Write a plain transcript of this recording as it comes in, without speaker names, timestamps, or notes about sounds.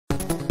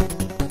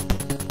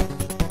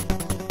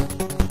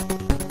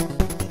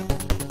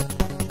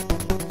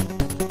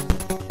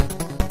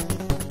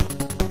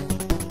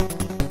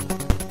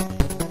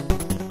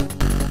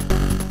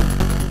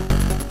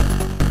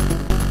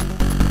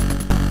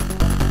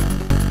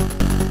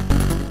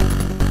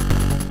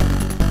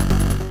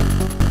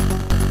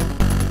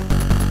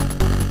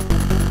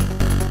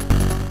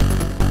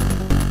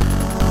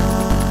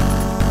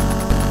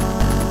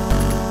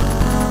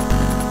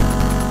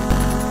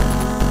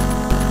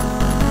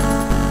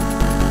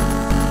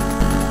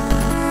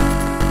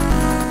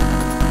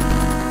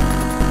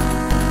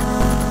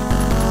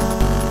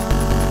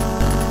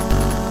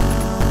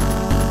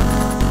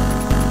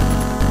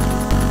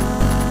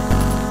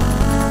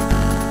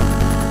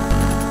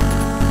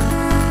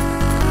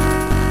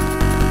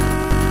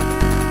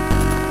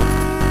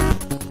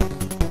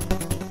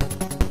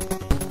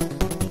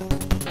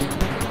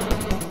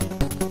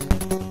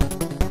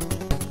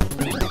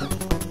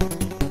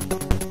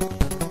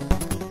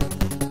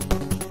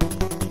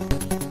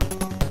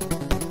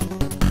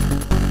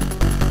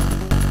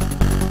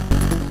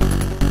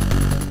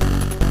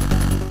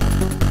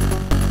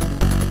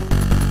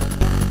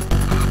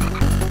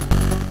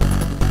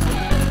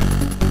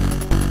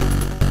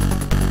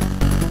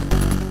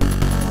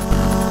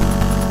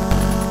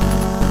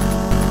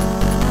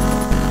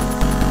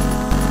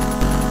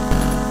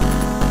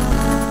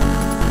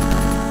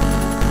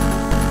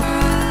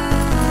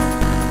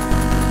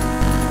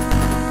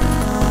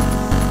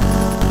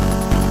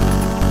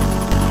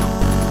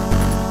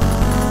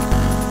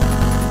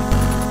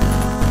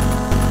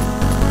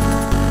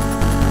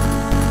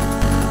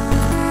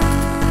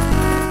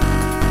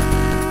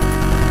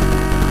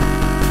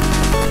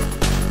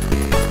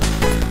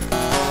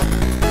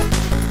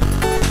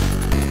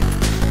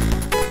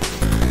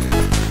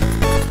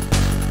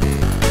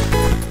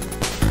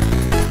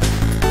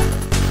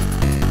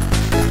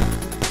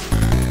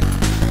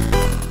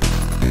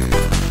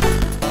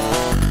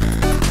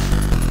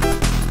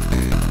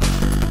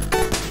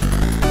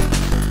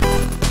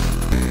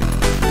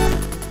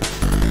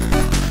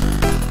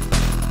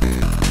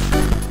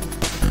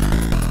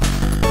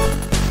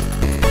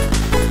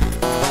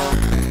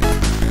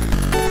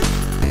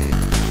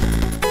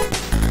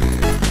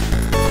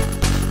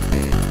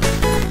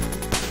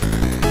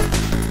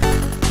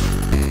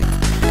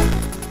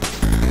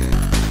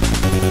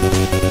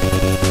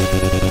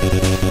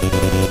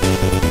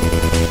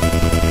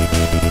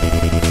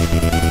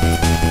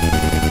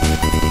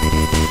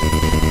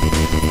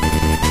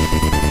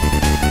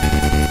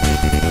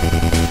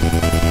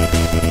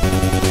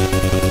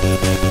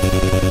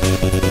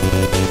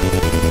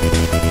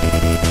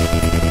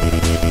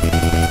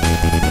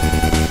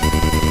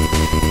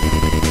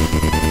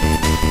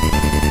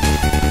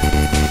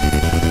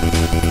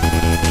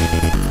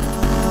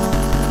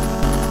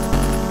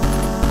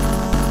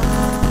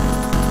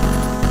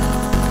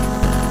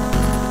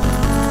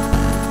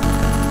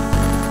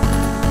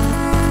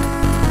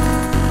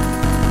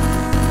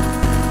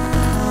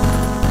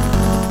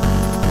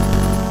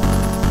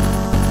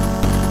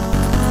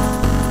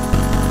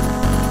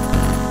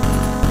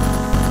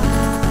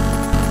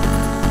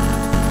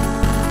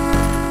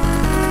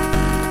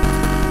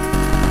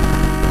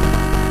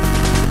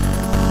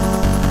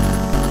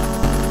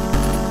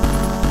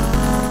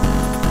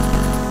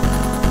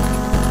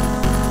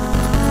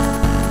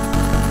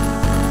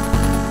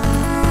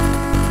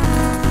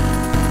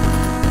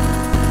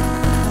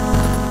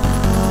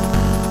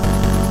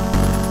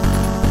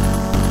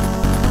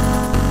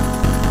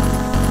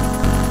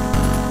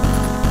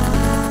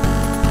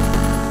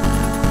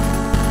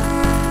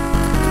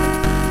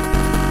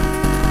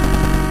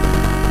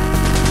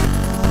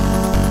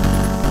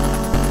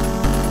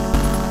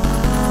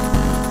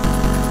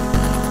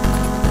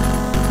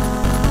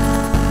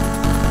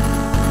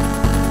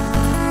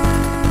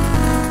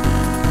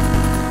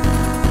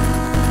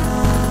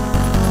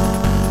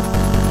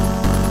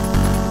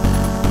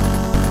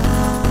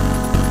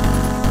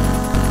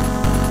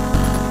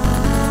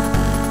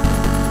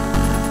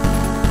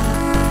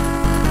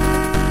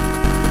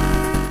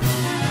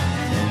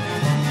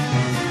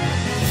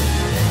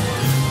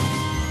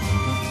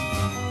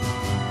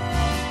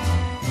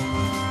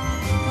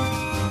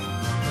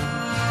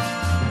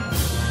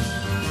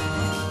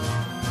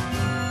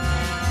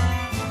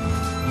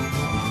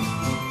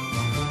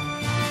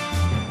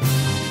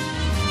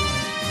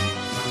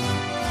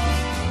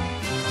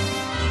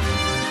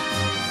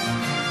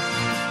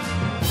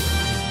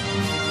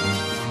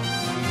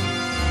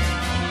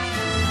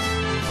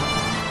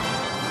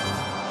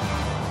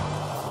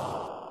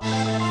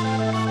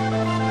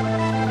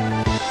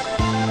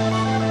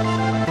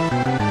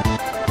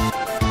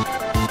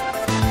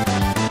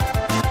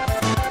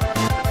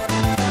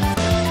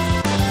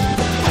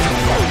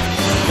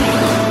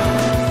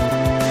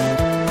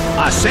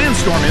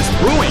sandstorm is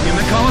brewing in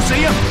the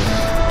Colosseum.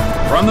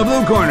 From the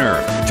blue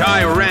corner,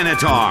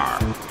 Tyranitar.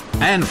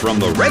 And from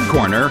the red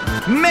corner,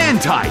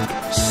 Mantyke.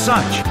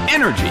 Such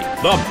energy.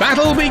 The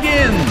battle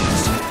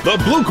begins. The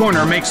blue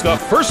corner makes the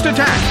first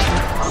attack.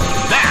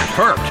 That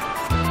hurt.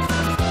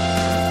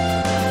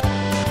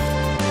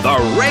 The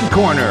red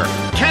corner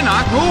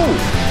cannot move.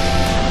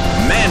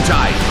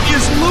 Mantyke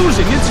is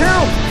losing its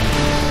health.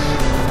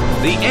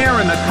 The air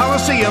in the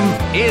Colosseum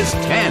is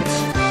tense.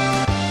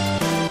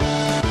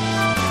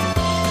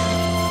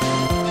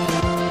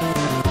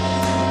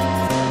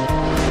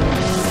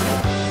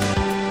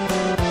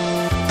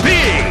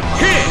 Big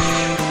hit!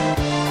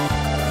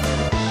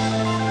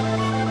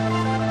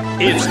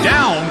 It's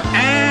down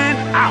and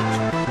out.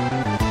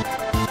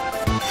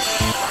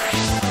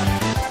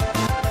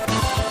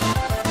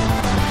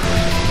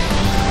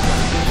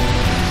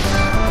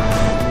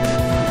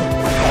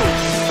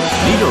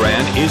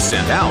 Nidoran is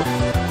sent out.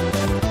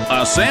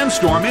 A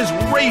sandstorm is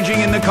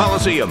raging in the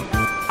Colosseum.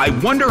 I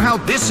wonder how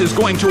this is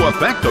going to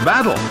affect the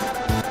battle.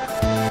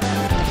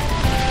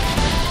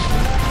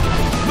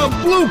 The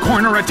blue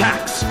corner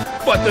attacks,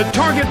 but the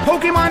target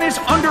Pokémon is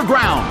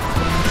underground.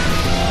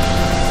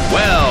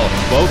 Well,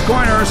 both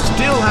corners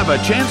still have a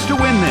chance to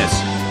win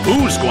this.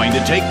 Who's going to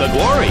take the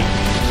glory?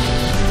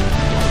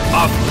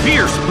 A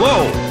fierce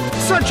blow!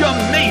 Such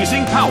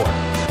amazing power!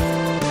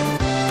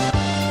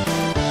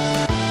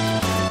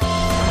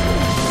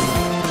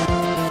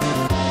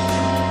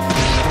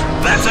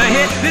 That's a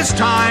hit this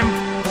time!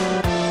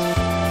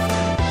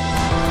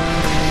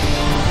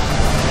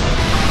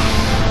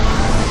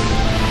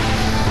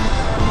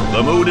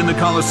 The mood in the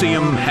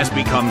Colosseum has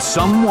become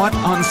somewhat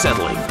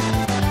unsettling.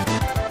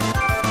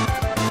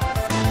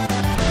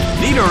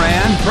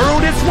 Nidoran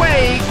burrowed its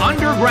way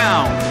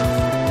underground.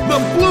 The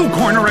blue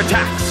corner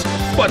attacks,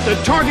 but the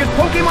target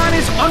Pokémon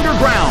is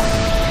underground.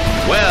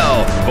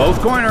 Well,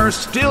 both corners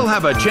still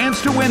have a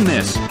chance to win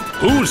this.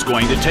 Who's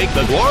going to take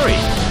the glory?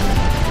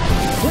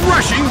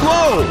 Rushing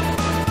blow!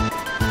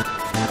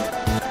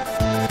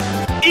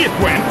 It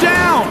went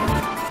down!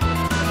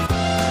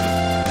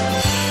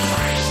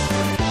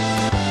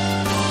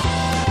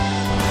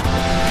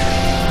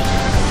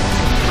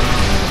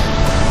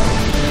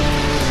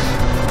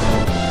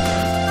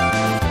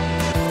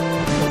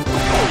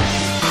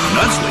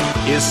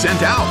 Nuzleaf is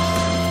sent out.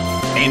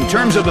 In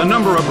terms of the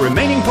number of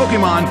remaining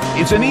Pokémon,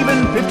 it's an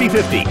even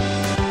 50-50.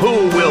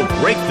 Who will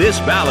break this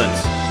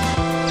balance?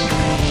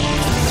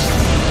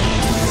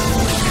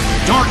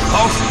 Dark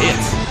Pulse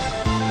hits.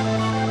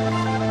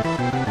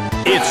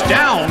 It's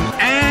down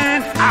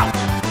and out.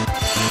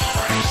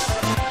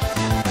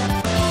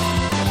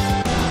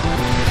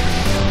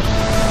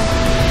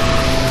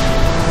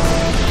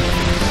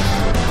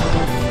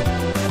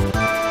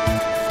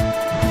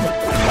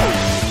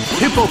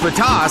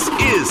 Hippopotas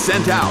is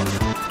sent out.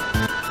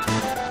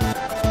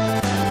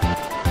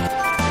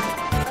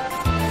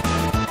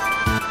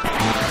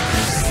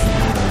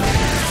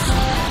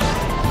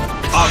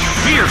 A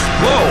fierce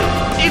blow!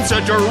 It's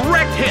a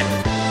direct hit!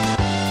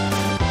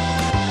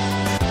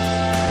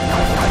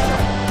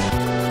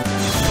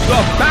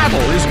 The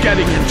battle is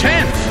getting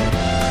intense!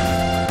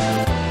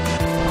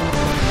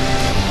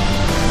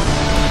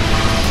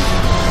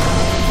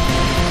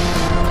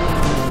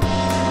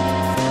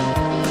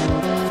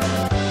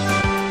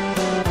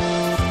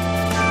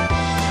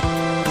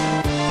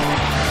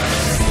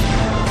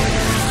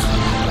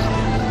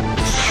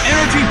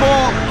 Energy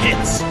Ball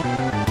hits!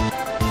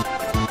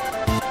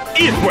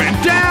 It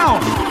went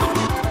down!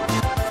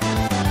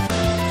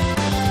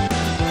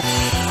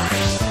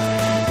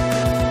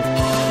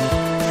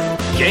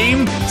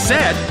 Game,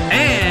 set,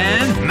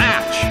 and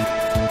match!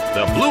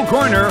 The blue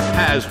corner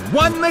has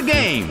won the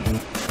game!